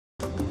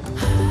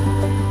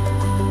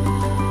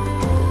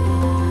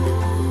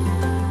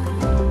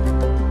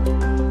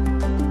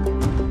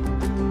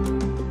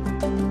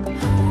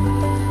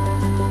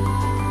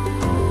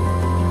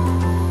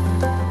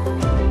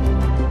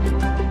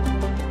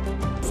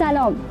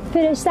سلام،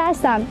 فرشته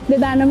هستم. به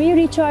برنامه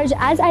ریچارج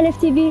از الف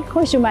تیوی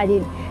خوش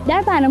اومدید.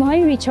 در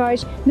برنامه‌های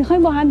ریچارج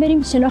می‌خوایم با هم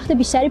بریم شناخت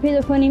بیشتری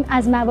پیدا کنیم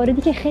از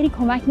مواردی که خیلی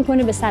کمک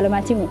می‌کنه به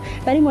سلامتیمون،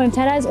 ولی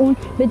مهمتر از اون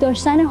به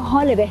داشتن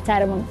حال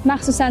بهترمون،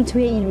 مخصوصا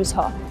توی این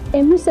روزها.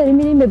 امروز داریم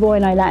میریم به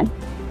بوون آیلند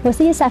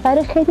واسه یه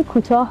سفر خیلی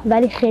کوتاه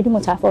ولی خیلی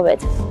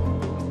متفاوت.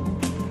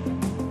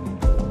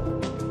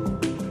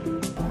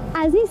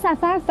 از این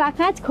سفر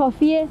فقط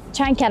کافیه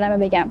چند کلمه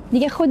بگم،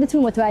 دیگه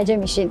خودتون متوجه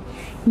میشین.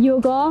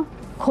 یوگا،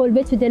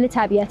 کلبه تو دل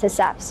طبیعت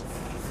سبز.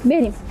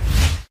 بریم.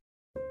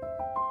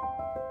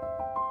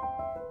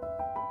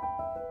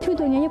 تو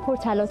دنیای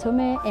پرتلاطم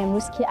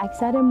امروز که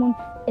اکثرمون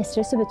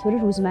استرس رو به طور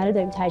روزمره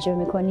داریم تجربه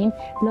میکنیم،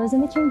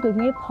 لازمه که اون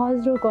دکمه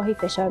پاز رو گاهی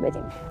فشار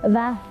بدیم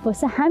و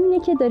واسه همینه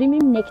که داریم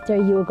میریم نکتار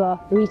یوگا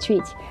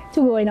ریتریت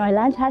تو بوون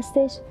آیلند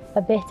هستش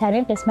و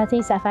بهترین قسمت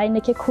این سفر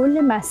اینه که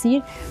کل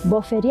مسیر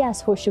با فری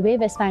از هوشوبه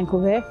وست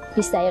ونکوور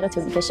 20 دقیقه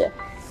طول میکشه.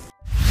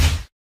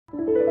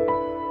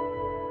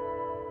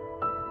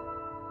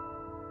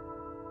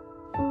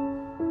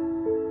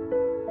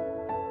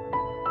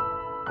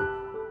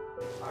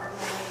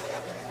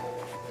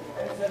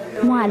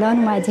 ما الان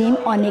اومدیم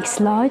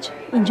آنکس لاج.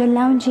 اینجا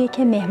لاونجیه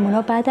که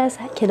مهمونا بعد از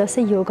کلاس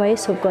یوگای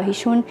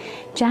صبحگاهیشون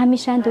جمع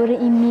میشن دور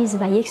این میز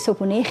و یک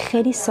صبحونه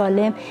خیلی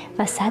سالم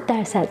و 100%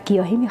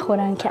 گیاهی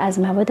میخورن که از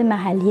مواد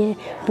محلی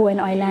بوون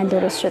آیلند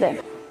درست شده.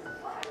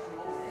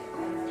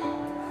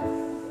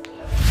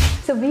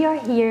 So we are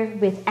here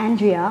with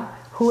Andrea,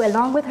 who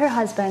along with her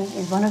husband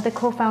is one of the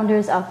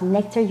co-founders of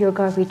Nectar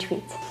Yoga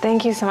Retreat. Thank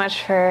you so much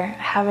for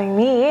having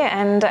me,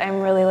 and I'm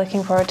really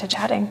looking forward to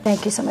chatting.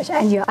 Thank you so much,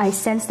 Andrea. I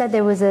sense that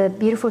there was a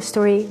beautiful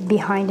story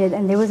behind it,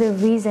 and there was a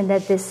reason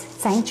that this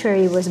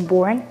sanctuary was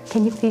born.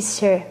 Can you please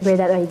share where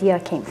that idea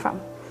came from?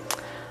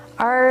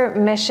 Our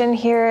mission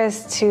here is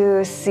to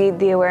seed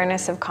the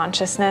awareness of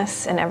consciousness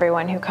in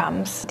everyone who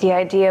comes. The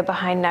idea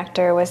behind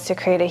Nectar was to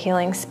create a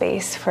healing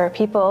space for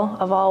people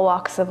of all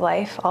walks of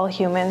life, all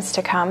humans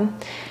to come,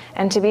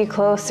 and to be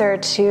closer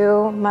to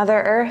Mother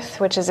Earth,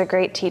 which is a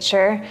great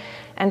teacher,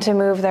 and to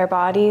move their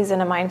bodies in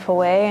a mindful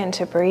way, and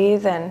to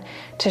breathe, and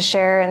to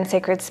share in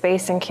sacred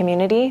space and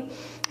community.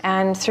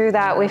 And through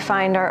that, we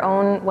find our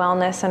own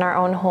wellness and our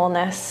own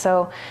wholeness. So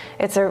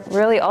it's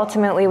really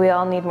ultimately, we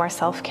all need more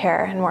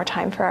self-care and more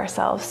time for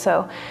ourselves. So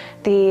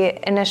the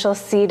initial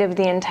seed of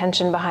the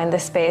intention behind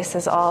this space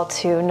is all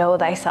to know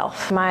thyself.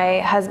 My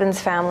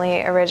husband's family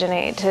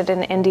originated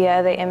in India.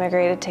 They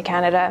immigrated to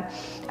Canada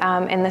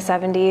in the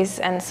 70s,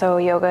 and so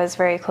yoga is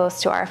very close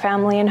to our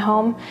family and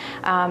home.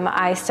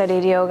 I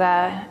studied yoga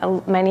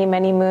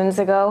many moons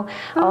ago,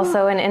 also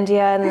in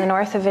India, in the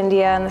north of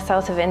India and the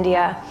south of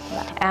India.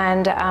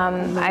 And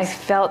I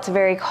felt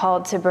very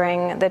called to bring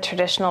the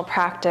traditional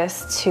practice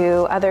to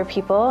other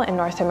people in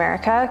North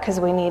America because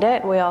we need it.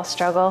 We all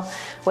struggle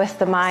with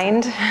the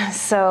mind.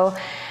 So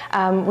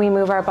we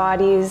move our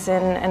bodies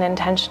in an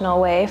intentional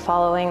way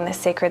following the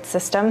sacred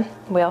system.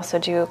 We also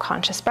do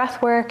conscious breath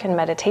work and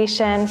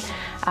meditation,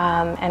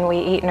 and we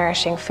eat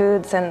nourishing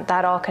foods, and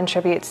that all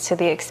contributes to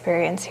the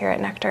experience here at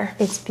Nectar.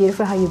 It's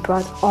beautiful how you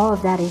brought all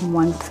of that in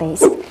one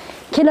place.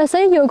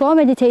 کلاس‌های یوگا و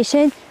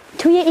مدیتیشن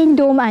توی این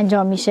دوم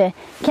انجام میشه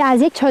که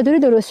از یک چادری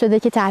درست شده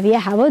که تهویه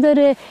هوا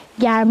داره،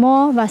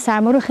 گرما و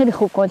سرما رو خیلی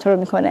خوب کنترل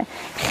میکنه.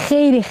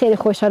 خیلی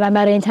خوشحالم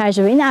برای این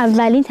تجربه. این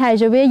اولین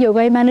تجربه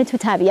یوگای منه تو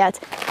طبیعت.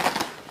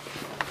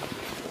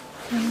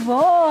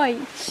 وای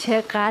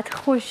چقدر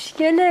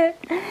خوشگله،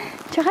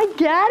 چقدر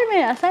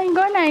گرمه، اصلا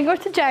انگار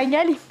تو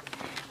جنگلی.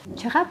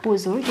 چقدر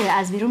بزرگه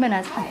از بیرون به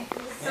نظر.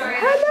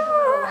 هلو.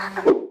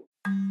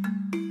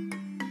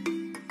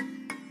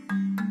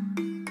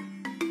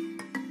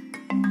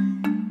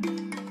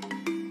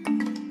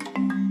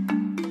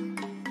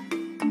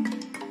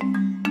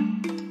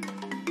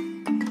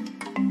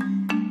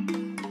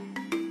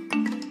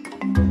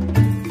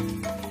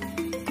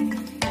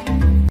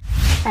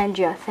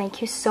 Andrea, thank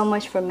you so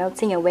much for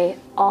melting away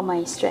all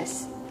my stress.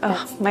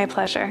 Oh, my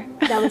pleasure.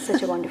 That was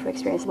such a wonderful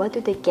experience. What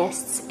do the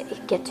guests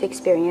get to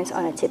experience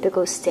on a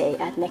typical stay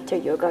at Nectar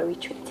Yoga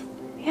Retreat?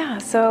 Yeah,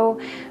 so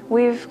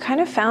we've kind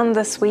of found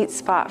the sweet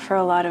spot for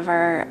a lot of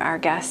our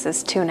guests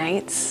is 2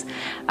 nights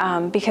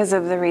because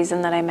of the reason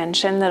that I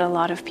mentioned that a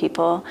lot of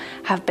people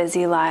have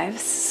busy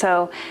lives.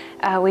 So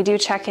we do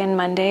check in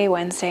Monday,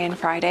 Wednesday, and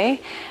Friday,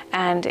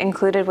 and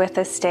included with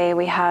this stay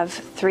we have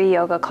 3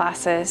 yoga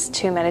classes,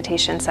 2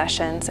 meditation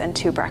sessions, and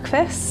 2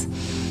 breakfasts.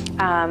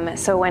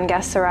 So when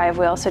guests arrive,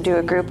 we also do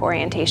a group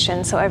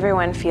orientation so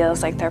everyone feels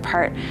like they're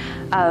part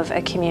of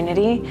a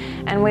community,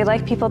 and we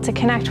like people to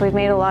connect. We've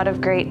made a lot of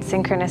great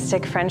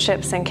synchronistic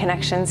friendships and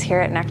connections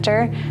here at Nectar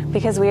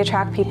because we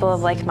attract people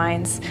of like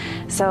minds.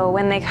 So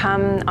when they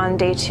come on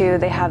day 2,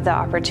 they have the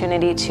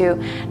opportunity to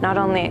not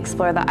only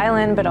explore the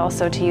island but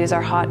also to use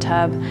our hot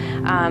tub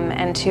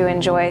and to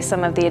enjoy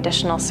some of the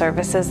additional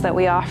services that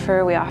we offer.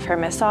 We offer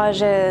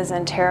massages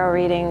and tarot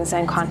readings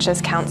and conscious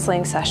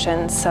counseling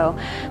sessions. So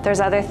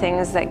there's other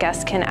things that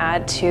guests can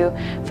add to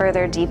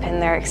further deepen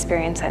their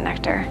experience at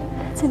Nectar.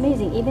 That's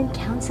amazing, even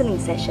counseling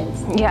sessions.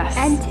 Yes.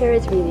 And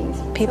tarot readings.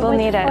 People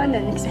need it.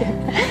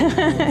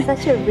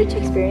 Such a rich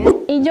experience.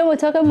 اینجا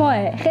اتاق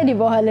ماه، خیلی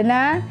باحاله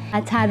نه؟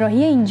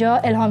 طراحی اینجا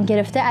الهام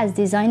گرفته از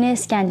دیزاین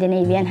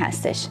اسکاندیناویان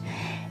هستش.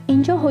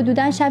 اینجا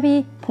حدوداً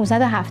شبی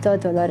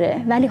 $570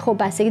 ولی خب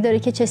بستگی داره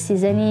که چه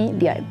سیزنی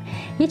بیایم.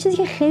 یه چیزی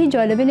که خیلی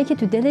جالبه اینه که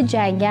تو دل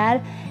جنگل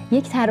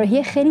یک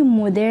طراحی خیلی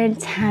مدرن،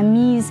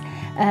 تمیز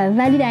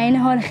ولی در این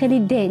حال خیلی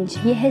دنج،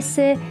 یه حس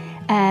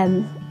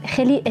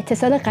خیلی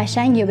اتصال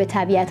قشنگی رو به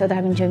طبیعت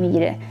آدم اینجا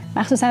میگیره،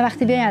 مخصوصا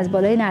وقتی بیاین از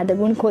بالای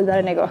نردبون کلبه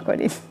رو نگاه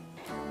کنید.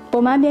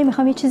 با من بیاین،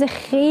 میخوام یه چیز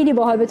خیلی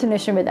باحال بهتون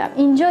نشون بدم.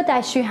 اینجا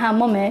دستشوی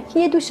حمامه که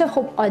یه دوش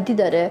خب عادی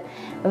داره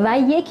و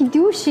یک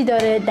دوشی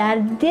داره در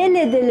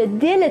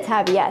دل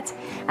طبیعت.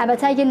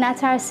 البته اگه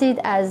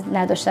نترسید از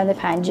نداشتن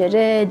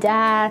پنجره،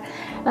 در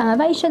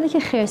و این شده که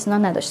خرسنا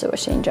نداشته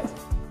باشه اینجا.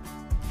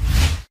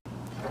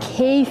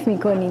 کیف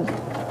میکنیم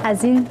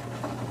از این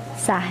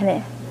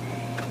صحنه.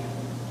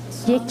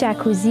 یک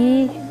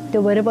جکوزی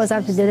دوباره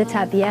بازم تو دل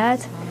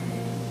طبیعت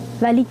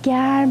ولی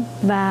گرم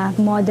و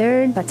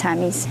مدرن و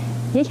تمیز.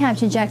 یک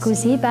همچین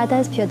جکوزی بعد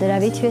از پیاده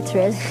روی توی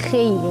تریل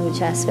خیلی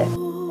میچسبه.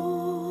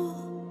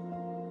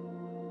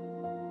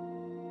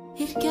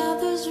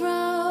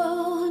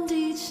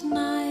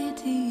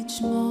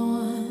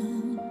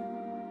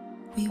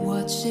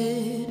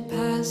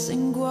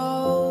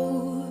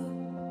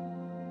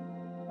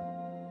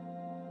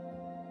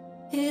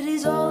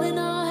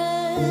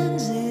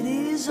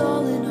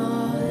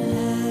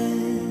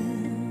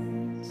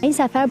 این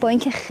سفر با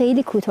اینکه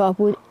خیلی کوتاه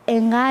بود،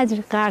 انقدر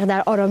غرق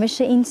در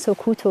آرامش این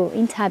سکوت و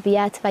این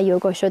طبیعت و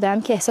یوگا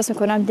شدم که احساس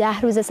میکنم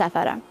 10 روز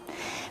سفرم.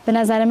 به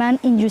نظر من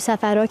اینجور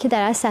سفرها که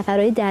در از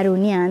سفرهای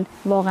درونی هن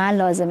واقعا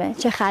لازمه.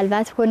 چه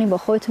خلوت کنین با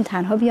خودتون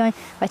تنها بیاین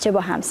و چه با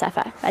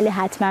همسفر، ولی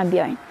حتما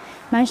بیاین.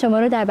 من شما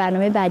رو در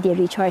برنامه بعدی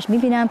ریچارج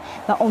میبینم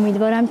و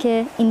امیدوارم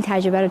که این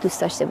تجربه رو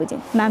دوست داشته بودین.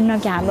 ممنونم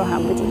که همراه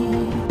هم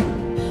بودین.